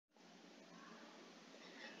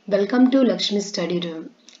Welcome to Lakshmi Study Room.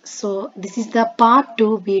 So this is the part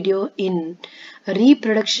 2 video in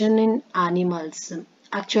reproduction in animals.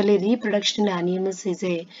 Actually, reproduction in animals is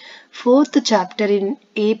a fourth chapter in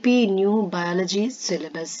AP New Biology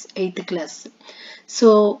syllabus, 8th class.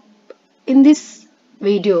 So in this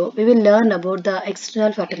video, we will learn about the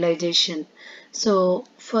external fertilization. So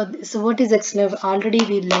what is external? Already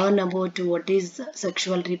we learn about what is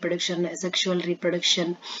sexual reproduction, asexual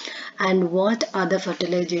reproduction, and what are the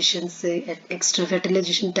fertilizations, extra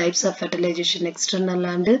fertilization types of fertilization, external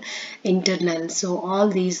and internal. So all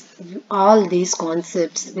these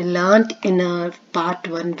concepts we learned in a part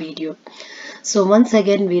 1 video. So once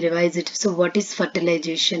again we revise it. So what is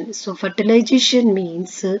fertilization? So fertilization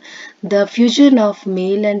means the fusion of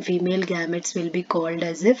male and female gametes will be called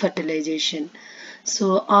as a fertilization.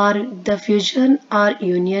 So or the fusion or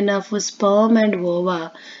union of sperm and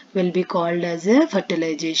ova will be called as a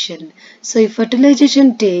fertilization. So if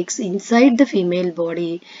fertilization takes inside the female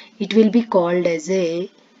body, it will be called as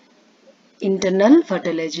a internal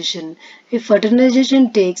fertilization. If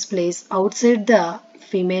fertilization takes place outside the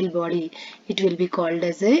female body, it will be called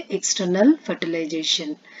as a external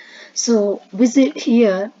fertilization. So visit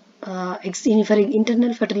here for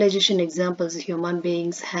internal fertilization examples, human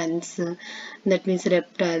beings, hens, that means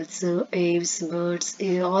reptiles, aves, birds,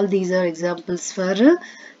 all these are examples for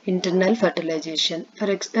internal fertilization.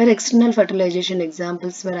 For external fertilization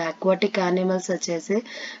examples were aquatic animals such as a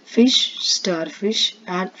fish, starfish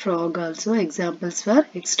and frog, also examples for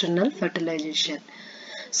external fertilization.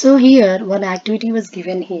 So here one activity was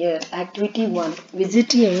given here. Activity 1.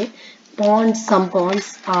 Visit a pond. Some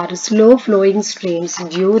ponds are slow flowing streams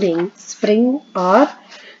during spring or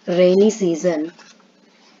rainy season.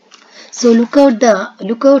 So look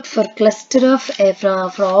out for cluster of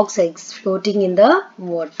frogs eggs floating in the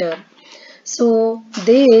water. So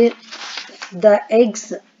there the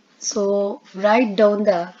eggs. So write down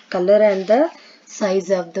the color and the size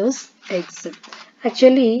of those eggs.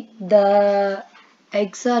 Actually the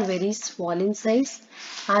eggs are very small in size,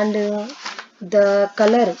 and the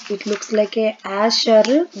color, it looks like a ash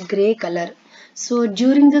or gray color. So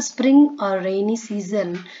during the spring or rainy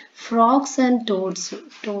season, frogs and toads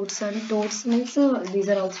means these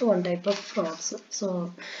are also one type of frogs.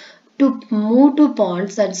 So to move to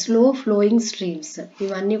ponds and slow flowing streams,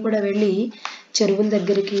 ఇవన్నీ కూడా వెళ్ళి చెరువుల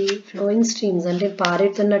దగ్గరికి, flowing streams అంటే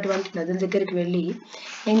పారేతున్నటువంటి నదుల దగ్గరికి వెళ్ళి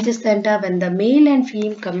ఏం చేస్తాయంట, when the male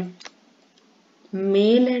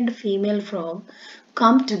and female frog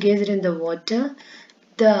come together in the water,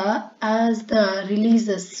 as the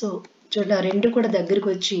releases, so చూడ రెండు కూడా దగ్గరికి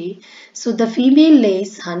వచ్చి, so the female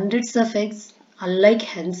lays hundreds of eggs unlike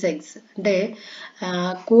hens eggs. అంటే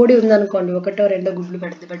కోడి ఉందనుకోండి, ఒకటో రెండో గుడ్లు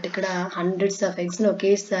పెడుతుంది, బట్ ఇక్కడ హండ్రెడ్స్ ఆఫ్ ఎగ్స్ని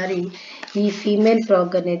ఒకేసారి ఈ ఫీమేల్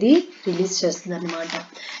ఫ్రాగ్ అనేది రిలీజ్ చేస్తుంది అనమాట.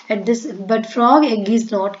 But frog egg is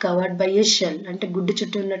not covered by a shell, అంటే గుడ్డు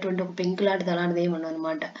చుట్టూ ఉన్నటువంటి ఒక పెంకు లాంటిది అలాంటిది ఏమి ఉండదు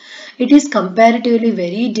అనమాట. It is comparatively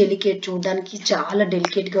very delicate, చూడడానికి చాలా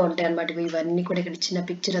డెలికేట్గా ఉంటాయి అనమాట. ఇవన్నీ కూడా ఇక్కడ ఇచ్చిన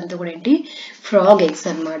పిక్చర్ అంతా కూడా ఏంటి, ఫ్రాగ్ ఎగ్స్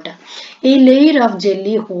అనమాట. ఏ layer of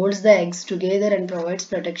jelly holds the eggs together and provides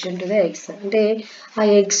protection to the eggs. అంటే ఆ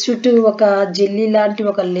ఎగ్స్ చుట్టూ ఒక జెల్లీ లాంటి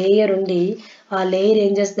ఒక లేయర్ ఉండి, ఆ లేయర్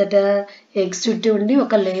ఏం చేస్తుందట, ఎగ్స్ చుట్టూ ఉండి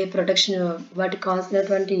ఒక లేయర్ ప్రొటెక్షన్, వాటికి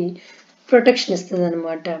కావాల్సినటువంటి ప్రొటెక్షన్ ఇస్తుంది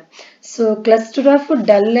అనమాట. So cluster of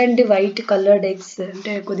dull and white coloured eggs,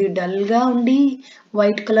 అంటే కొద్దిగా డల్గా ఉండి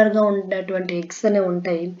వైట్ కలర్గా ఉన్నటువంటి ఎగ్స్ అనేవి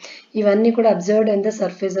ఉంటాయి. ఇవన్నీ కూడా observed in the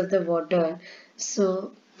surface of the water. So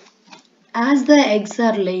as the eggs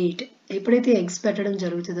are laid, ఎప్పుడైతే ఎగ్స్ పెట్టడం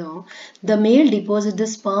జరుగుతుందో, the male deposit the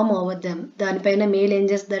sperm over them, దానిపైన మేల్ ఏం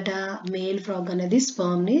చేస్తుందట, మేల్ ఫ్రాగ్ అనేది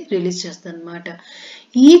స్పర్మ్ని రిలీజ్ చేస్తుంది అనమాట.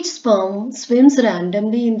 Each sperm SVIMS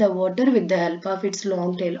randomly in the water with the help of it's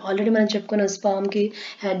long tail. Already మనం చెప్పుకున్నాం స్పర్మ్కి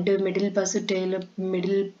హెడ్,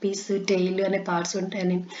 మిడిల్ పీస్ టెయిల్ అనే పార్ట్స్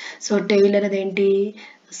ఉంటాయని. సో టెయిల్ అనేది ఏంటి,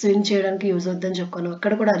 స్విమ్ చేయడానికి యూజ్ అవుతుందని చెప్పుకున్నాం.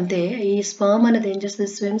 అక్కడ కూడా అంతే, ఈ స్పర్మ్ అనేది ఏం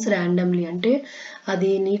చేస్తుంది, స్విమ్స్ ర్యాండమ్లీ, అంటే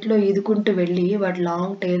అది నీటిలో ఈదుకుంటూ వెళ్ళి, వాటి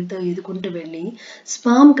లాంగ్ టైల్తో ఈదుకుంటూ వెళ్ళి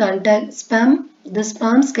the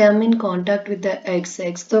sperms come in contact with the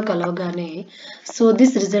eggs తో కలవగానే, so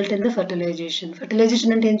this result in the fertilisation.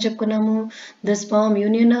 Fertilisation అంటే ఏం చెప్పుకున్నాము, the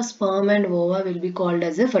union of sperm and ova will be called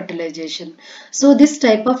as a fertilization. So this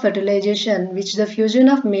type of fertilization, which the fusion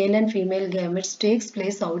of male and female gametes takes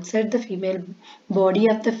place outside the female body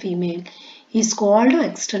of the female, is called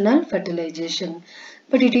external fertilization.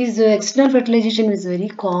 But external fertilization is very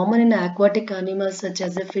common in aquatic animals such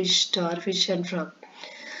as a fish, starfish and frog.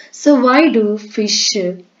 So why do fish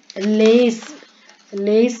lay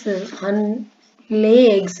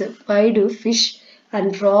eggs? Why do fish and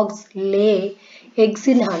frogs lay eggs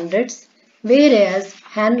in hundreds? whereas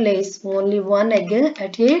hen lays only one egg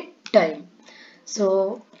at a time. So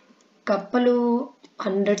కప్పలు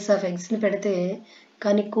hundreds of ఎగ్స్ని పెడితే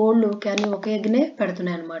కానీ కోళ్ళు కానీ ఒక ఎగ్నే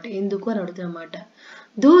పెడుతున్నాయి అనమాట. ఎందుకు అని అడుగుతున్నమాట.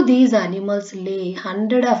 దో దీస్ అనిమల్స్ లే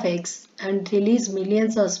 100 of eggs and release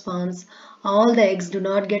millions of sperms, all the eggs do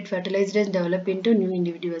not get fertilized and develop into new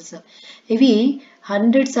individuals. ఇవి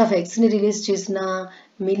హండ్రెడ్స్ ఆఫ్ ఎగ్స్ని రిలీజ్ చేసిన,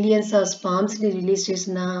 మిలియన్స్ ఆఫ్ స్పామ్స్ని రిలీజ్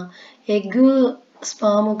చేసిన, ఎగ్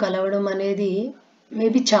స్పామ్ కలవడం అనేది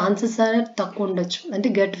మేబీ ఛాన్సెస్ తక్కువ ఉండొచ్చు. అంటే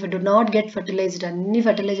డు నాట్ గెట్ ఫర్టిలైజ్డ్, అన్ని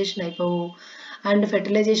ఫర్టిలైజేషన్ అయిపోవు. అండ్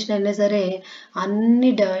ఫెర్టిలైజేషన్ అయినా సరే అన్ని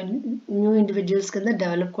న్యూ ఇండివిజువల్స్ కింద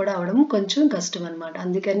డెవలప్ కూడా అవడం కొంచెం కష్టం అనమాట.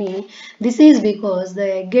 అందుకని this is because the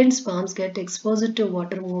egg and spams get exposed to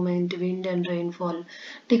water movement, wind and rainfall.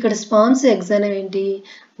 ఇక్కడ స్పామ్స్ ఎగ్స్ అనేవి ఏంటి,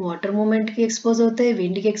 వాటర్ మూమెంట్కి ఎక్స్పోజ్ అవుతాయి,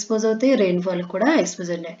 విండ్కి ఎక్స్పోజ్ అవుతాయి, రెయిన్ఫాల్ కూడా ఎక్స్పోజ్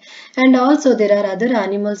అవుతాయి. And also there are other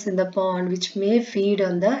animals in the pond which may feed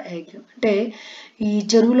on the egg. అంటే ఈ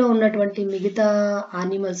చెరువులో ఉన్నటువంటి మిగతా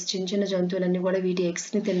యానిమల్స్, చిన్న చిన్న జంతువులన్నీ కూడా వీటి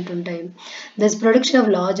ఎగ్స్ని తింటుంటాయి. Thus, production of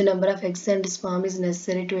large number of eggs and sperm is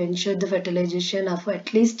necessary to ensure the fertilization of at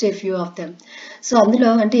least a few of them. So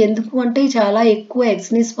అందులో అంటే ఎందుకు అంటే చాలా ఎక్కువ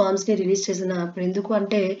ఎగ్స్ని స్పామ్స్ని రిలీజ్ చేసినప్పుడు ఎందుకు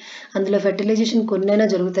అంటే అందులో ఫెర్టిలైజేషన్ కొన్నైనా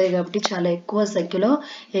జరుగుతాయి కాబట్టి చాలా ఎక్కువ సంఖ్యలో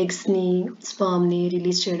ఎగ్స్ని స్పామ్ని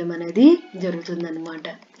రిలీజ్ చేయడం అనేది జరుగుతుందన్నమాట.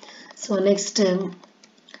 So next,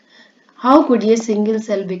 how could a single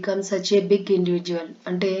cell become such a big individual.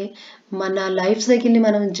 అంటే మన లైఫ్ సైకిల్ని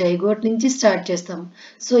మనం జైగోట్ నుంచి స్టార్ట్ చేస్తాం.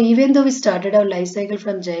 So even though we started our life cycle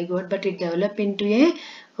from zygote, but it develop in to A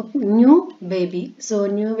new baby. So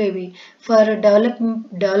new baby, for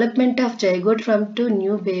development of zygote from to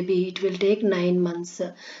new baby, it will take 9 months.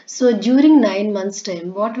 So during 9 months time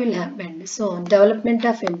what will happen? So development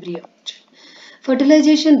of embryo,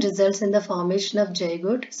 fertilization results in the formation of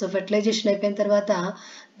zygote. So fertilization అయిపోయిన తర్వాత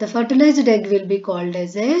the fertilized egg will be called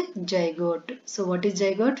as a zygote. So what is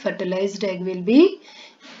zygote? Fertilized egg will be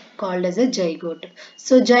called as a zygote.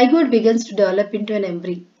 So zygote begins to develop into an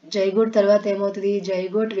embryo. Zygote తర్వాత ఏమవుతుంది?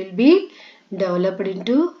 Zygote will be developed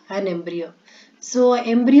into an embryo. So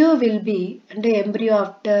embryo will be, and embryo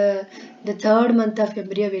after the 3rd month of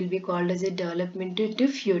embryo will be called as a development into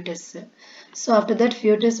fetus. So after that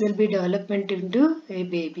fetus will be development into a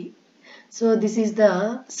baby. So this is the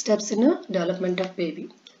steps in development of baby.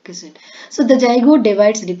 So the zygote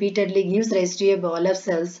divides repeatedly, gives rise to a ball of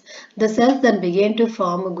cells. The cells then begin to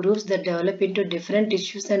form groups that develop into different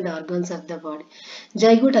tissues and organs of the body.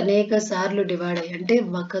 Zygote అనేక సార్లు divide అయ్యి, అంటే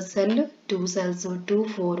ఒక cell 2 cells 2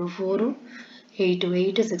 4 4 8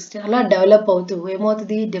 8 16 అలా develop అవుతూ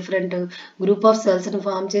ఏమవుతుంది, different group of సెల్స్ని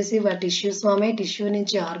form చేసి వాటి టిష్యూస్ ఫామ్ అయ్యి, టిష్యూ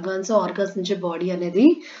నుంచి ఆర్గాన్స్ నుంచి బాడీ అనేది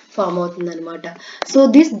ఫామ్ అవుతుంది అనమాట. So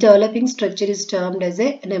this developing structure is termed as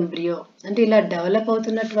N embryo. అంటే ఇలా డెవలప్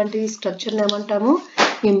అవుతున్నటువంటి స్ట్రక్చర్ని ఏమంటాము?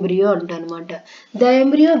 ఎంబ్రియో అంటాం అనమాట. The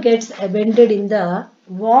embryo gets అబెండెడ్ in the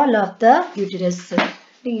wall of the uterus,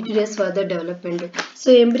 uterus for the development. So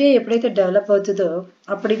embryo ఎప్పుడైతే డెవలప్ అవుతుందో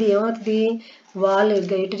అప్పుడు ఇది ఏమవుతుంది, వాల్,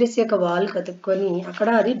 యూటరస్ యొక్క వాల్ కతుక్కొని అక్కడ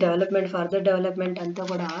అది డెవలప్మెంట్, ఫర్దర్ డెవలప్మెంట్ అంతా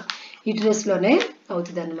కూడా యూటరస్లోనే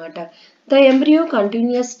అవుతుంది అనమాట. The embryo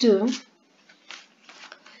continues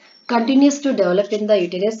to develop in the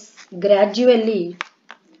uterus, gradually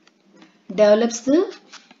develops the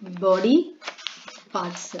body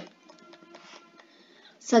parts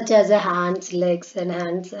such as hands, legs and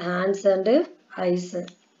hands and eyes.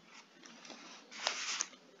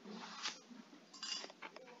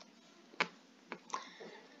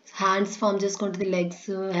 Hands form చేసుకుంటుంది, లెగ్స్,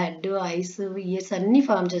 హెడ్, ఐస్, ఇయర్స్ అన్ని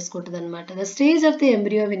form చేసుకుంటుంది అనమాట. The stage of the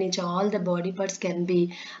embryo win which all the body parts can be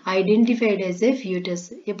identified as a ఫ్యూటస్.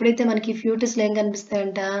 ఎప్పుడైతే మనకి ఫ్యూటస్లో ఏం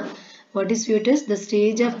కనిపిస్తాయంట, what is ఫ్యూటస్? The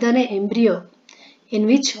stage of the embryo in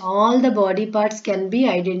which all the body parts can be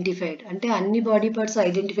identified. అంటే అన్ని body parts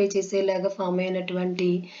identify చేసేలాగా form అయినటువంటి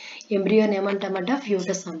ఎంబ్రియోని ఏమంటామంట?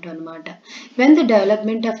 ఫ్యూటస్ అంటాం అనమాట. When the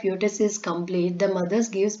development of ఫ్యూటస్ is complete, the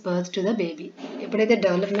mothers gives birth to the baby. ఎప్పుడైతే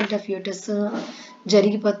development of ఫ్యూటస్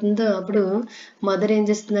జరిగిపోతుందో అప్పుడు mother ఏం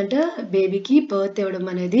చేస్తుందంటే బేబీకి బర్త్ ఇవ్వడం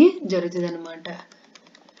అనేది జరుగుతుంది అనమాట.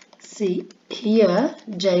 See here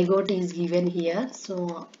zygote is given here.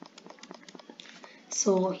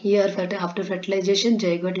 So here after fertilization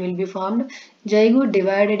zygote will be formed. Zygote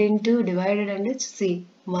divided and see,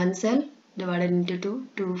 one cell divided into 2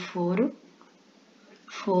 2 4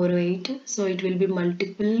 4 8. So it will be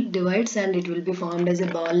multiple divides and it will be formed as a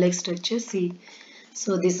ball like structure. See, so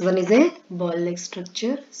this one is a ball like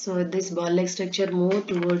structure. So this ball like structure move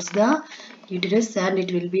towards the uterus and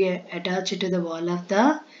it will be attached to the wall of the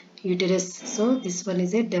uterus. So this one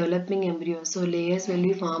is a developing embryo. So layers will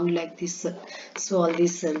be formed like this. So all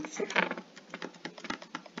these cells.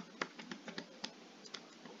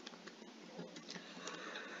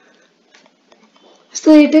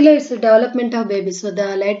 So utilize the development of baby. So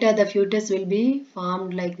the later the fetus will be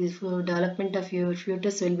formed like this. Development of your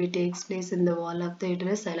fetus will be takes place in the wall of the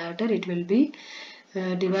uterus. Later it will be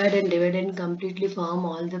divide and completely form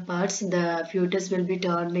all the parts. The fetus will be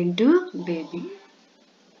turned into baby.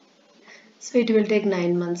 So it will take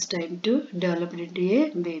 9 months time to develop into a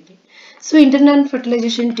baby. So internal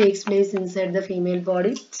fertilization takes place inside the female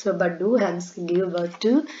body. So but do hens give birth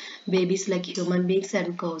to babies like human beings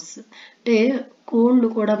and cows. అంటే కోళ్ళు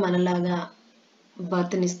కూడా మనలాగా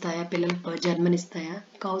బర్త్నిస్తాయా పిల్లలకు జన్మనిస్తాయా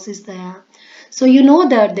cows ఇస్తాయా so you know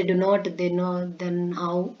that they do not they know then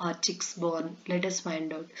how are chicks Born let us find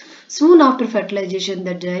out soon after fertilization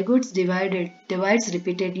the zygote divides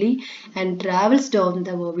repeatedly and travels down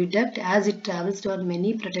the oviduct. As it travels down,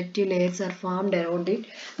 many protective layers are formed around it.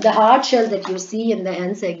 The hard shell that you see in the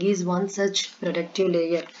hen's egg is one such protective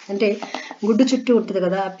layer. అంటే గుడ్డు చుట్టూ ఉంటుంది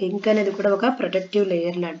కదా ఆ pink అనేది కూడా ఒక protective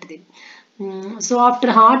layer లాంటిది. So after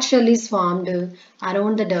hard shell is formed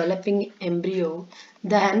around the developing embryo,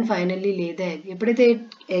 the hen finally lay the egg. ఎప్పుడైతే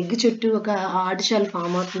ఎగ్ చుట్టూ ఒక హార్డ్ షెల్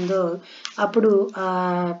ఫామ్ అవుతుందో అప్పుడు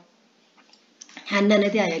hen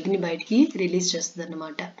అనేది ఆ ఎగ్ ని బయటికి రిలీజ్ చేస్తుంది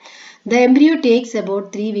అన్నమాట. The embryo takes about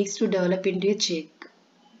 3 weeks to develop into a chick.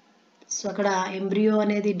 So అక్కడ ఎంబ్రియో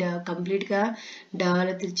అనేది కంప్లీట్గా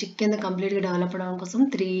డెవలప్ చిక్ కింద కంప్లీట్గా డెవలప్ అవడం కోసం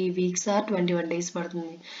 3 weeks or 21 days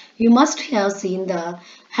పడుతుంది. You must have seen the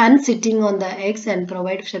హ్యాన్ sitting on the eggs and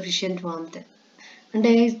provide sufficient warmth.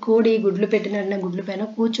 అంటే కోడి గుడ్లు పెట్టిన గుడ్ల పైన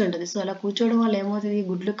కూర్చుంటుంది. సో అలా కూర్చోవడం వల్ల ఏమవుతుంది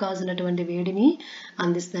గుడ్లు కావాల్సినటువంటి వేడిని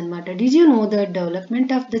అందిస్తుంది అనమాట. Did you know the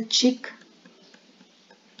development of the chick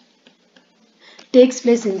takes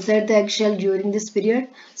place inside the eggshell during this period.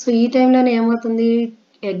 So ఈ టైంలోనే ఏమవుతుంది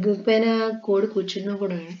ఎగ్ పైన కోడి కూర్చున్నా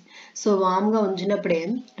కూడా సో వామ్గా ఉంచినప్పుడే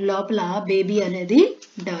లోపల బేబీ అనేది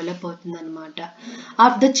డెవలప్ అవుతుంది అనమాట.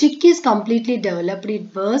 Of the chick is completely developed it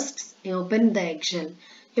bursts open the eggshell.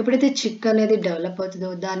 ఎప్పుడైతే చిక్ అనేది డెవలప్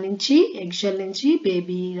అవుతుందో దాని నుంచి ఎగ్షెల్ నుంచి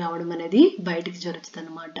బేబీ రావడం అనేది బయటికి జరుగుతుంది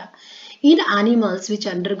అనమాట. In animals which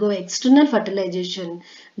undergo external fertilization,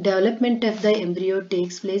 development of the embryo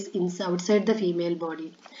takes place outside the female body.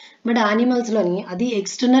 But యానిమల్స్లోని అది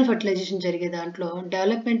ఎక్స్టర్నల్ ఫర్టిలైజేషన్ జరిగే దాంట్లో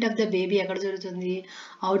డెవలప్మెంట్ ఆఫ్ ద బేబీ ఎక్కడ జరుగుతుంది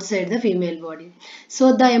out side the female body. So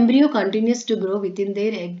the embryo continues to grow with in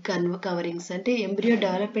there egg coverings. అంటే embryo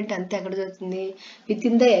development అంతా ఎక్కడ జరుగుతుంది with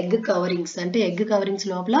in the egg coverings. అంటే ఎగ్ కవరింగ్స్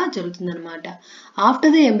లోపల జరుగుతుంది అనమాట.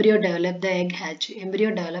 After the embryo develop the egg hatch.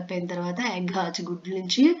 Embryo develop అయిన తర్వాత ఎగ్ హ్యాచ్ గుడ్ల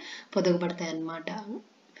నుంచి పొదగబడతాయి అన్నమాట.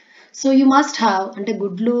 సో యూ మస్ట్ హ్యావ్ అంటే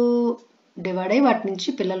గుడ్లు డివైడ్ అయ్యి వాటి నుంచి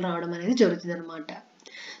పిల్లలు రావడం అనేది జరుగుతుంది అనమాట.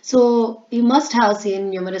 So you must have seen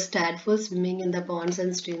numerous tadpoles swimming in the ponds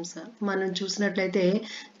and streams. మనం చూసినట్లయితే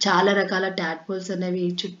చాలా రకాల tadpoles అనేవి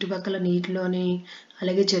చుట్టుపక్కల నీటిలోని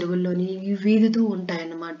అలాగే చెరువుల్లోని వీధుతూ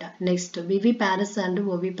ఉంటాయన్నమాట. Next వివిపారస్ and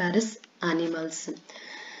ఓవిపారస్ animals.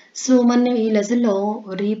 సో మనం ఈ లెసన్లో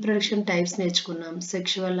రీప్రొడక్షన్ టైప్స్ నేర్చుకున్నాం.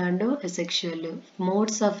 Sexual and asexual,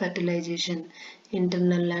 modes of fertilisation,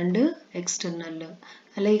 internal and external.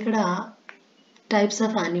 అలాగే ఇక్కడ types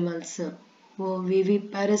of animals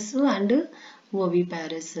viviparous and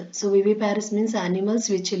oviparous. So viviparous means animals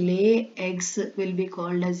which lay eggs will be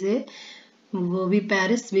called as a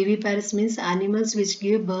oviparous. Viviparous means animals which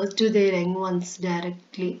give birth to their young ones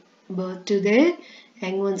directly. Birth to their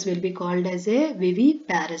young ones will be called as a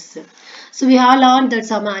viviparous. So we have learned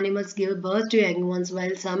that some animals give birth to young ones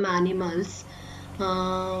while some animals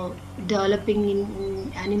developing in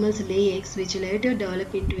animals lay eggs which later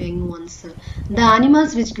develop into young ones. The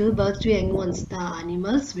animals which give birth to young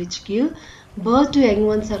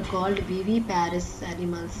ones are called viviparous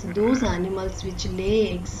animals. Those animals which lay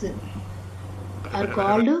eggs are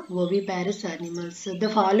called oviparous animals.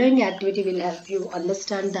 The following activity will help you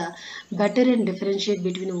understand the better and differentiate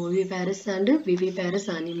between oviparous and viviparous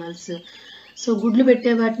animals. So గుడ్లు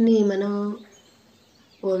పెట్టే వాటిని మనం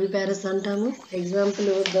ఓవిపారస్ అంటాము. Example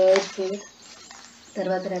birds,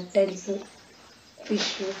 తర్వాత reptiles, fish,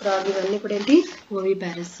 frog ఇవన్నీ కూడా ఏంటి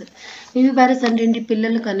ఓవిపారస్. వివిపారస్ అంటే ఏంటి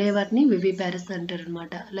పిల్లలు కనే వాటిని వివిపారస్ అంటారు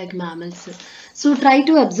అనమాట, like mammals. So try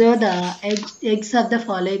to observe the eggs of the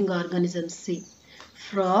following organisms. C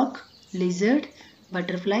frog, lizard,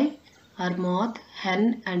 butterfly are moth, hen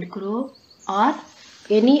and crow or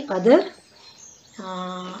any other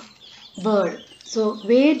bird. So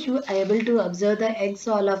where you are able to observe the eggs,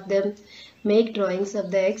 all of them, make drawings of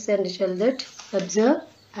the eggs and show that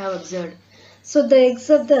have observed. So the eggs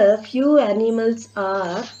of the few animals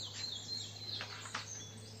are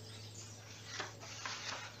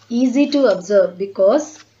easy to observe because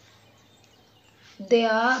they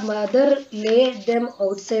are mother lay them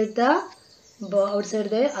outside the outside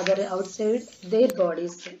their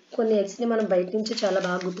bodies. కొన్ని eggs ని మనం బయట నుంచి చాలా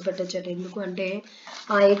బాగా గుర్తుపెట్టొచ్చట. ఎందుకు అంటే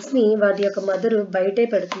ఆ eggs ని వాటి యొక్క మదర్ బయటే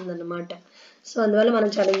పెడుతుంది అన్నమాట. సో అందువల్ల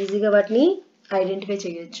మనం చాలా ఈజీగా వాటిని ఐడెంటిఫై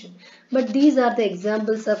చేయొచ్చు. But these are the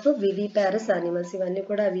examples of వివిపారస్ animals. ఇవన్నీ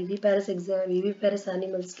కూడా వివిపారస్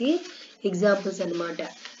యానిమల్స్ కి ఎగ్జాంపుల్స్ అన్నమాట.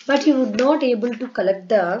 But you would not able to collect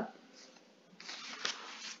the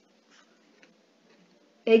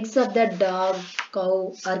eggs of the dog, cow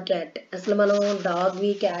or cat. అసలు మనం డాగ్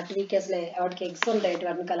వి క్యాట్ వి అసలు వాటికి ఎగ్స్ ఉంటాయి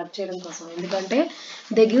వాటిని కలెక్ట్ చేయడం కోసం. ఎందుకంటే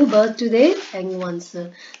they give birth to their young ones.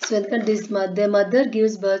 So ఎందుకంటే the mother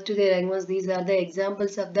gives birth to their young ones. These are the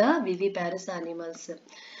examples of the వివిపారస్ animals.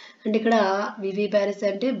 అంటే ఇక్కడ వివిపారస్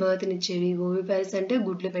అంటే బర్త్ నిచ్చేవి, ఓవిపారస్ అంటే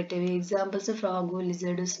గుడ్లు పెట్టేవి. Examples frog,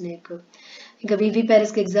 lizard, snake. ఇంకా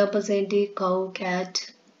వివిపారస్ కి ఎగ్జాంపుల్స్ ఏంటి? Cow, cat.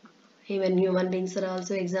 Even human beings are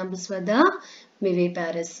also examples for the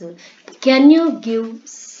viviparous. Can you give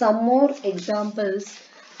some more examples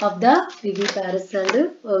of the viviparous and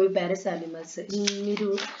oviparous animals? మీరు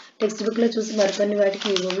text book లో చూసి మరికొన్ని వాటికి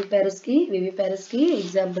వివిపారస్ కి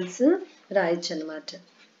ఎగ్జాంపుల్స్ రాయొచ్చు అన్నమాట.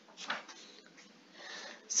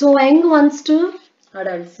 So young ones to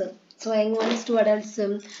adults.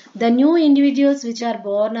 The new individuals which are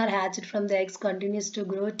born or hatched from the eggs continues to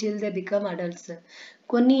grow till they become adults.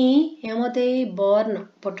 కొన్ని ఏమవుతాయి? బోర్న్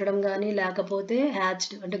పుట్టడం కానీ లేకపోతే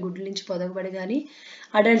హ్యాచ్డ్ అంటే గుడ్ల నుంచి పొదగబడి కానీ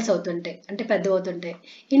అడల్ట్స్ అవుతుంటాయి, అంటే పెద్ద అవుతుంటాయి.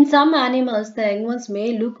 In some animals the young ones may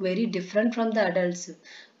look very different from the adults.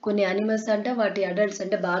 కొన్ని యానిమల్స్ అంటే వాటి అడల్ట్స్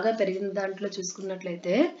అంటే బాగా పెరిగిన దాంట్లో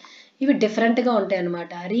చూసుకున్నట్లయితే ఇవి డిఫరెంట్గా ఉంటాయి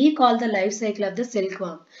అన్నమాట. Recall the life cycle of the silk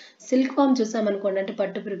warm. Silk వామ్ చూసామనుకోండి, అంటే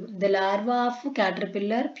పట్టు పురుగు. The larva of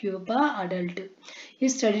caterpillar, pupa, adult. ఈ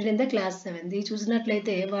స్టడీడ్ ఇన్ ద క్లాస్ 7. ఇది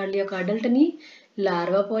చూసినట్లయితే వాళ్ళ యొక్క అడల్ట్ని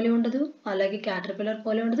లార్వా పోలి ఉండదు, అలాగే క్యాటర్పిల్లర్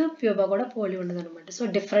పోలి ఉండదు, ప్యూపా కూడా పోలి ఉండదు అనమాట. సో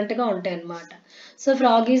డిఫరెంట్గా ఉంటాయి అన్నమాట. So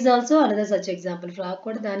frog is also another such example. Frog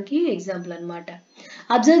కూడా దానికి ఎగ్జాంపుల్ అనమాట.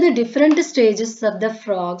 Observe the different stages of the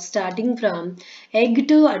frog starting from egg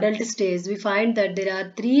to adult stage. We find that there are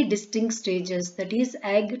 3 distinct stages, that is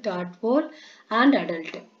egg, tadpole and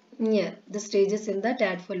adult. Here the stages in the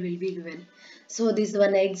tadpole will be given. So this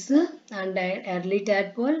one eggs and early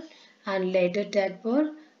tadpole and later tadpole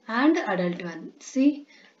and adult one. See,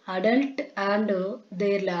 adult and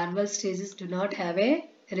their larval stages do not have a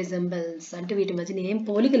resemblance. అంటే వీటి మధ్యన ఏం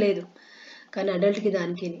పోలిక లేదు, కానీ అడల్ట్కి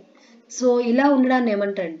దానికి. So ఇలా ఉండడాన్ని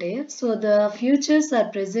ఏమంటే, so the futures that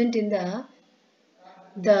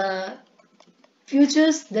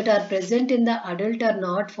are present in the adult are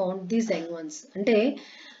not found these young ones. అంటే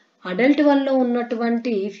అడల్ట్ వన్లో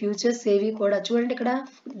ఉన్నటువంటి ఫ్యూచర్స్ ఏవి కూడా చూడండి, ఇక్కడ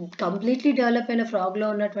కంప్లీట్లీ డెవలప్ అయిన ఫ్రాగ్లో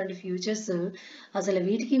ఉన్నటువంటి ఫ్యూచర్స్ అసలు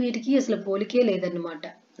వీటికి అసలు పోలికే లేదన్నమాట.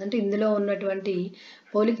 అంటే ఇందులో ఉన్నటువంటి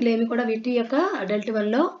పోలికలు ఏమి కూడా వీటి యొక్క అడల్ట్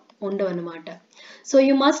వన్లో ఉండవు అన్నమాట. So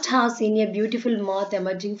you must have seen a beautiful math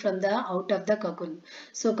emerging from the out of the కకున్.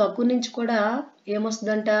 So కకున్ నుంచి కూడా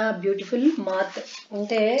ఏమొస్తుందంట? బ్యూటిఫుల్ మాత్.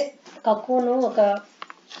 అంటే కకును ఒక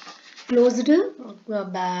క్లోజ్డ్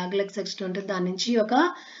బ్యాగ్ లెగ్ సెక్షన్ ఉంటుంది, దాని నుంచి ఒక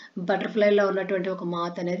బటర్ఫ్లైలో ఉన్నటువంటి ఒక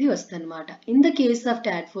మాత్ అనేది వస్తుంది అనమాట. In the case of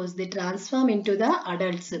tadpoles the transform in to the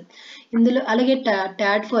adults. ఇందులో అలాగే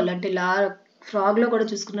టాడ్పోల్ అంటే ఫ్రాగ్లో కూడా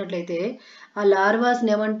చూసుకున్నట్లయితే ఆ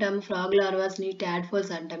లార్వాస్ని ఏమంటాం? ఫ్రాగ్ లార్వాస్ని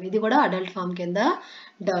టాడ్పోల్స్ అంటాం. ఇది కూడా అడల్ట్ ఫామ్ కింద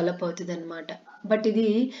డెవలప్ అవుతుంది అనమాట. బట్ ఇది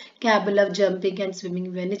క్యాబుల్ ఆఫ్ జంపింగ్ అండ్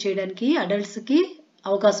స్విమ్మింగ్ ఇవన్నీ చేయడానికి అడల్ట్స్కి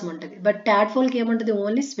అవకాశం ఉంటుంది. బట్ టాడ్పోల్కి ఏముంటుంది?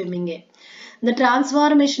 Only స్విమ్మింగే. The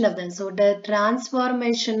transformation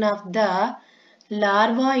of the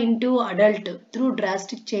larva into adult through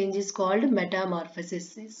drastic change is called metamorphosis.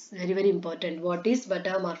 Is very important. What is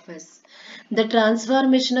metamorphosis? The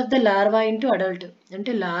transformation of the larva into adult.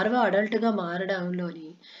 అంటే larva adult గా మారడంలోని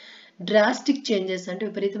drastic changes అంటే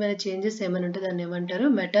విపరీతమైన changes ఏమైనా ఉంటే దాన్ని ఏమంటారు?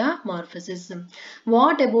 Metamorphosis.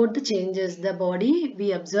 What about the changes the body we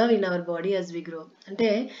observe in our body as we grow. అంటే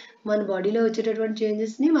మన బాడీలో వచ్చేటటువంటి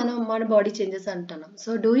చేంజెస్ని మన బాడీ చేంజెస్ అంటున్నాం. So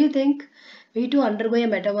do you think we to undergo A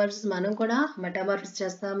metamorphosis? మనం కూడా మెటామార్ఫోసిస్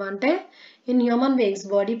చేస్తామా అంటే in human beings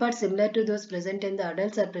body parts similar to those present in the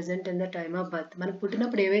adults are present in the time of birth. మనకు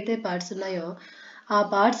పుట్టినప్పుడు ఏవైతే parts ఉన్నాయో ఆ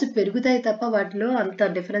పార్ట్స్ పెరుగుతాయి తప్ప వాటిలో అంత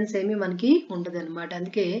డిఫరెన్స్ ఏమీ మనకి ఉండదు అనమాట.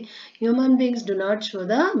 అందుకే human beings do not show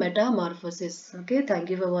the metamorphosis. Okay, thank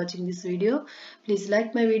you for watching this video. Please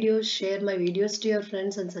like my videos, share my videos to your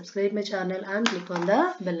friends and subscribe my channel and click on the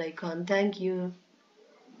bell icon. Thank you.